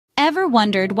Ever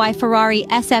wondered why Ferrari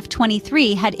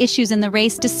SF-23 had issues in the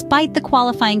race despite the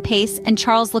qualifying pace and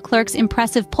Charles Leclerc's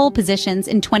impressive pole positions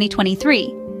in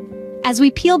 2023? As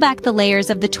we peel back the layers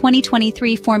of the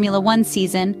 2023 Formula One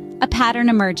season, a pattern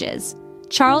emerges.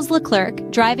 Charles Leclerc,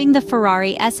 driving the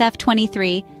Ferrari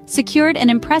SF-23, secured an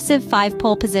impressive 5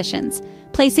 pole positions,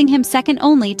 placing him second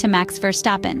only to Max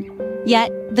Verstappen. Yet,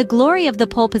 the glory of the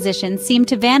pole position seemed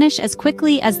to vanish as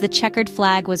quickly as the checkered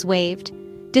flag was waved.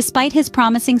 Despite his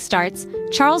promising starts,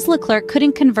 Charles Leclerc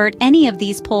couldn't convert any of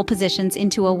these pole positions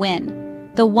into a win.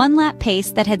 The one-lap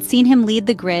pace that had seen him lead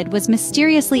the grid was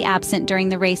mysteriously absent during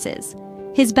the races.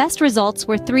 His best results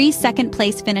were 3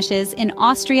 second-place finishes in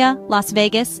Austria, Las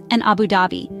Vegas, and Abu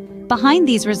Dhabi. Behind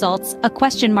these results, a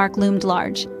question mark loomed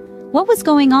large. What was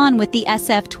going on with the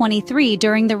SF-23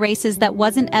 during the races that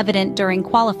wasn't evident during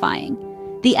qualifying?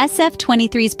 The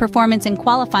SF-23's performance in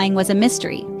qualifying was a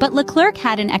mystery, but Leclerc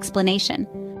had an explanation.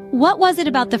 What was it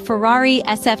about the Ferrari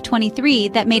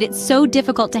SF-23 that made it so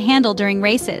difficult to handle during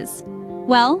races?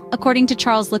 Well, according to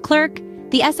Charles Leclerc,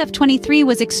 the SF-23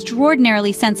 was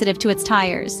extraordinarily sensitive to its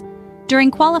tires.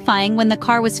 During qualifying, when the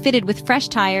car was fitted with fresh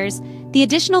tires, the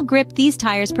additional grip these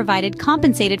tires provided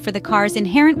compensated for the car's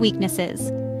inherent weaknesses.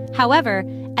 However,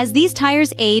 as these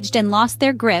tires aged and lost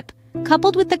their grip,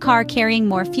 coupled with the car carrying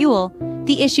more fuel,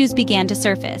 the issues began to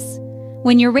surface.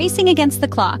 When you're racing against the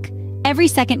clock, every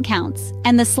second counts,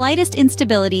 and the slightest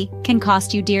instability can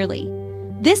cost you dearly.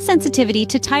 This sensitivity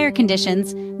to tire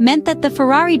conditions meant that the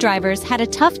Ferrari drivers had a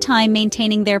tough time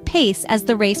maintaining their pace as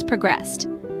the race progressed.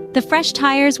 The fresh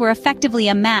tires were effectively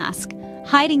a mask,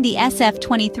 hiding the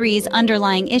SF-23's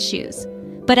underlying issues.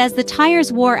 But as the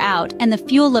tires wore out and the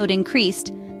fuel load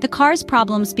increased, the car's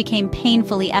problems became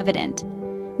painfully evident.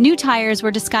 New tires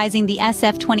were disguising the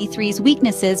SF-23's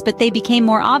weaknesses, but they became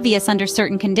more obvious under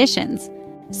certain conditions.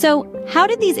 So, how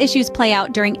did these issues play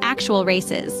out during actual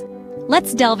races?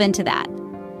 Let's delve into that.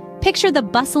 Picture the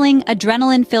bustling,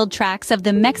 adrenaline-filled tracks of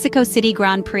the Mexico City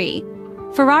Grand Prix.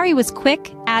 Ferrari was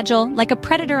quick, agile, like a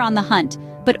predator on the hunt,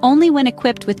 but only when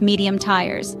equipped with medium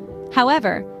tires.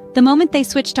 However, the moment they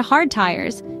switched to hard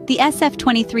tires, the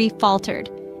SF-23 faltered.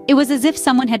 It was as if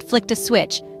someone had flicked a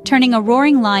switch, turning a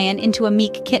roaring lion into a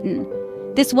meek kitten.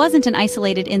 This wasn't an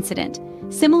isolated incident.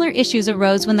 Similar issues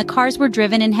arose when the cars were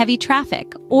driven in heavy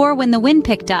traffic, or when the wind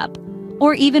picked up,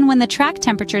 or even when the track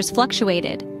temperatures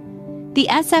fluctuated. The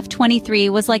SF-23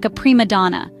 was like a prima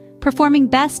donna, performing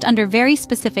best under very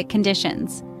specific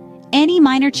conditions. Any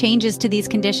minor changes to these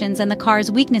conditions and the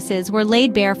car's weaknesses were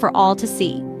laid bare for all to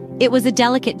see. It was a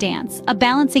delicate dance, a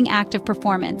balancing act of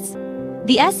performance.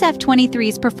 The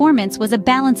SF-23's performance was a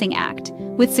balancing act,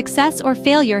 with success or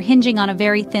failure hinging on a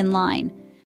very thin line.